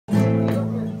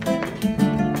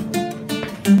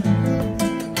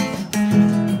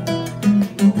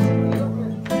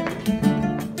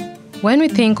When we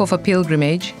think of a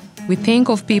pilgrimage, we think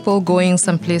of people going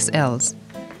someplace else,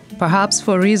 perhaps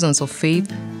for reasons of faith,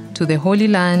 to the Holy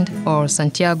Land or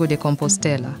Santiago de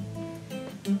Compostela.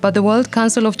 But the World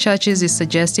Council of Churches is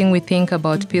suggesting we think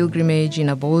about pilgrimage in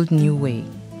a bold new way.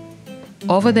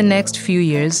 Over the next few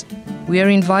years, we are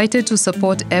invited to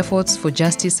support efforts for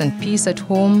justice and peace at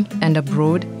home and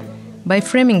abroad by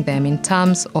framing them in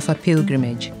terms of a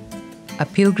pilgrimage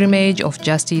of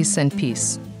justice and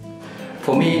peace.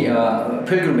 For me, a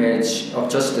pilgrimage of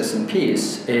justice and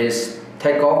peace is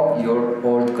take off your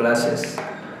old glasses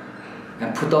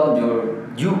and put on your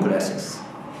new glasses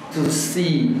to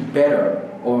see better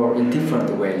or in different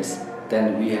ways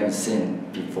than we have seen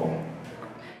before.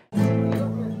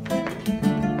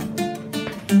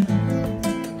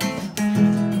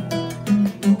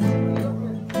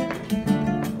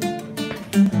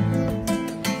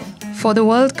 For the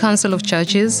World Council of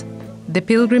Churches, the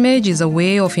pilgrimage is a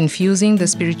way of infusing the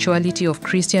spirituality of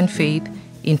Christian faith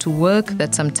into work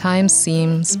that sometimes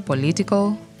seems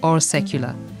political or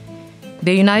secular.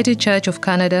 The United Church of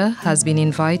Canada has been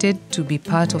invited to be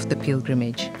part of the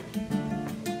pilgrimage.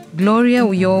 Gloria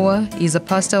Ulloa is a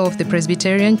pastor of the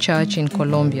Presbyterian Church in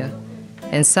Colombia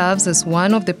and serves as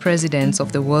one of the presidents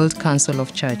of the World Council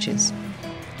of Churches.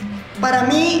 Para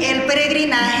mí, el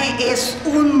peregrinaje es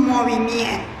un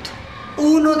movimiento.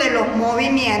 Uno de los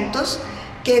movimientos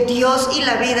que Dios y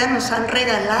la vida nos han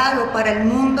regalado para el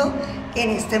mundo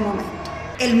en este momento.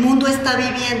 El mundo está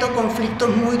viviendo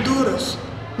conflictos muy duros,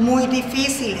 muy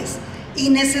difíciles, y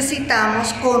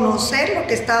necesitamos conocer lo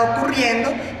que está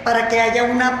ocurriendo para que haya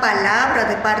una palabra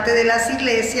de parte de las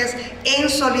iglesias en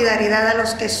solidaridad a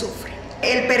los que sufren.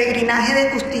 El peregrinaje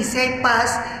de justicia y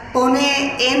paz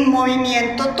pone en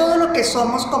movimiento todo lo que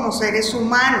somos como seres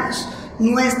humanos,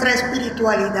 nuestra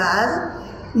espiritualidad,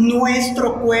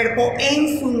 nuestro cuerpo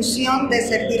en función de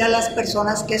servir a las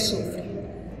personas que sufren.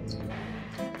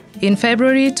 In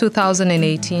February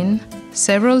 2018,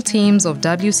 several teams of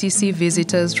WCC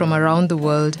visitors from around the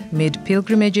world made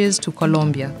pilgrimages to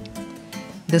Colombia.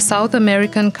 The South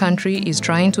American country is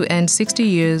trying to end 60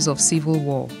 years of civil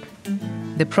war.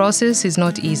 The process is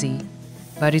not easy,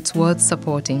 but it's worth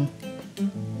supporting.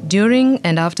 During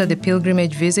and after the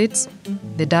pilgrimage visits,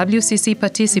 the WCC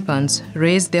participants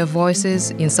raised their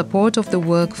voices in support of the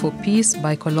work for peace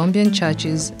by Colombian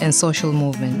churches and social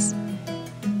movements.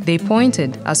 They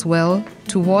pointed as well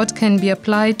to what can be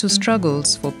applied to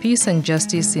struggles for peace and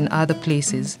justice in other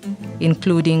places,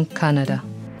 including Canada.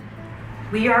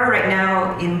 We are right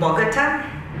now in Bogota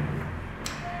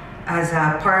as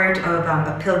a part of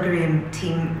a pilgrim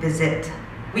team visit.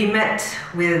 We met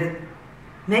with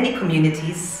many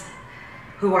communities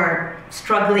who are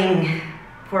struggling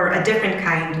for a different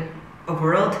kind of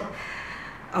world,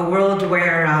 a world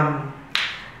where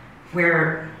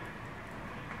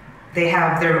they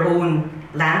have their own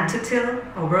land to till,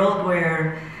 a world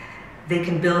where they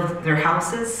can build their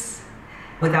houses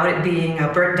without it being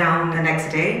burnt down the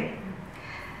next day,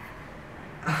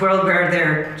 a world where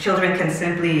their children can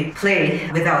simply play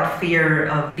without fear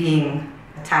of being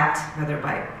attacked, whether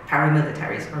by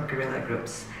paramilitaries or guerrilla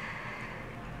groups.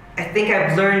 I think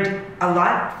I've learned a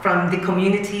lot from the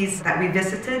communities that we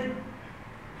visited,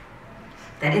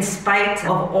 that in spite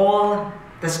of all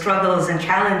the struggles and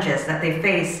challenges that they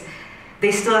face,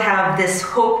 they still have this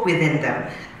hope within them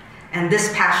and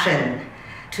this passion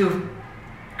to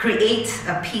create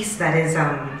a peace that is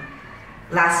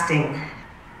lasting,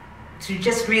 to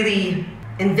just really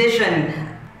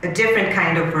envision a different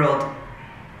kind of world.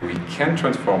 We can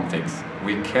transform things.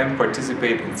 We can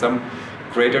participate in some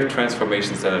greater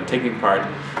transformations that are taking part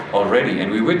already,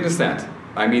 and we witness that.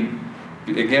 I mean,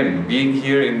 again, being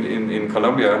here in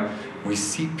Colombia, we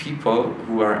see people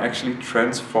who are actually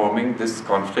transforming this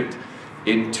conflict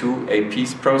into a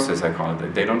peace process, I call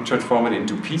it. They don't transform it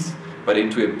into peace, but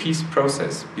into a peace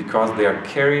process, because they are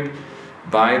carried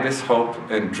by this hope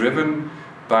and driven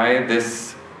by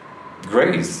this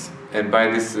grace and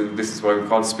by this is what we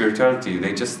call spirituality.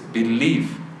 They just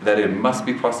believe that it must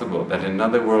be possible, that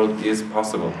another world is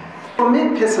possible. For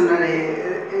me personally,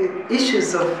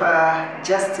 issues of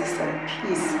justice and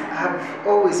peace have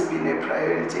always been a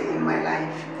priority in my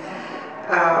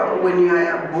life. When you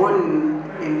are born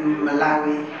in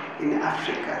Malawi, in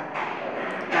Africa,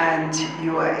 and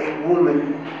you are a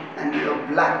woman and you're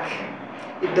black,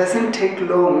 it doesn't take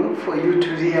long for you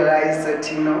to realize that,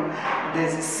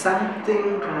 there's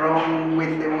something wrong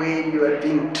with the way you are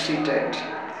being treated.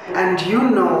 And you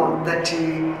know that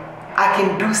I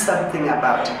can do something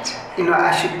about it.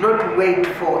 I should not wait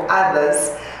for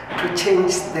others to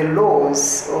change the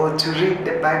laws or to read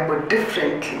the Bible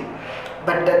differently.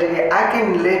 but that I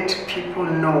can let people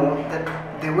know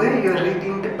that the way you're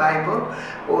reading the Bible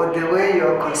or the way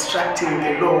you're constructing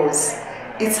the laws,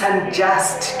 it's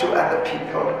unjust to other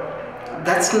people.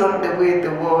 That's not the way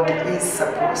the world is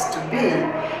supposed to be.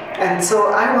 And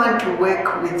so I want to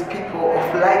work with people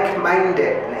of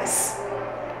like-mindedness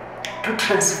to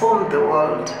transform the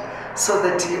world so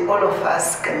that all of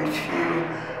us can feel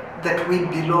that we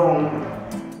belong.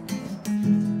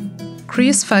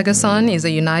 Chris Ferguson is a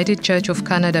United Church of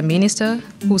Canada minister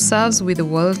who serves with the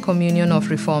World Communion of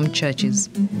Reformed Churches.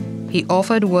 He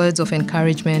offered words of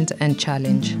encouragement and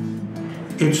challenge.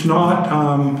 It's not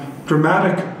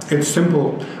dramatic, it's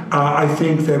simple. I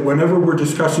think that whenever we're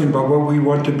discussing about what we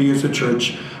want to be as a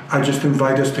church, I just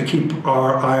invite us to keep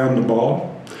our eye on the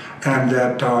ball. And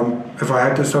that if I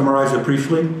had to summarize it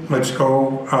briefly, let's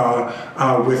go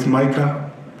with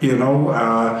Micah,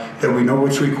 that we know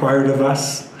what's required of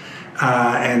us.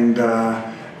 And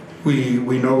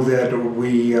we know that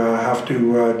we have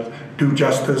to do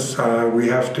justice, we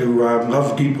have to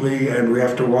love deeply, and we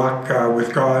have to walk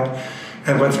with God.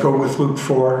 And let's go with Luke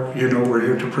 4, we're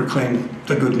here to proclaim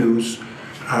the good news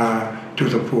to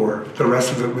the poor. The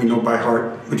rest of it we know by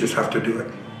heart, we just have to do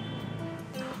it.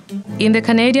 In the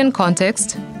Canadian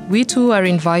context, we too are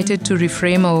invited to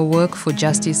reframe our work for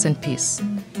justice and peace.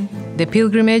 The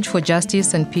Pilgrimage for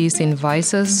Justice and Peace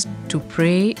invites us to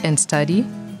pray and study,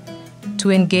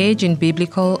 to engage in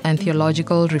biblical and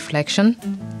theological reflection,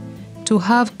 to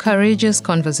have courageous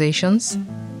conversations,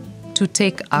 to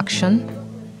take action,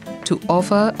 to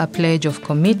offer a pledge of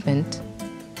commitment,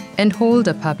 and hold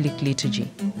a public liturgy.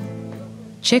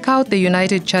 Check out the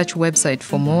United Church website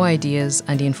for more ideas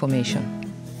and information.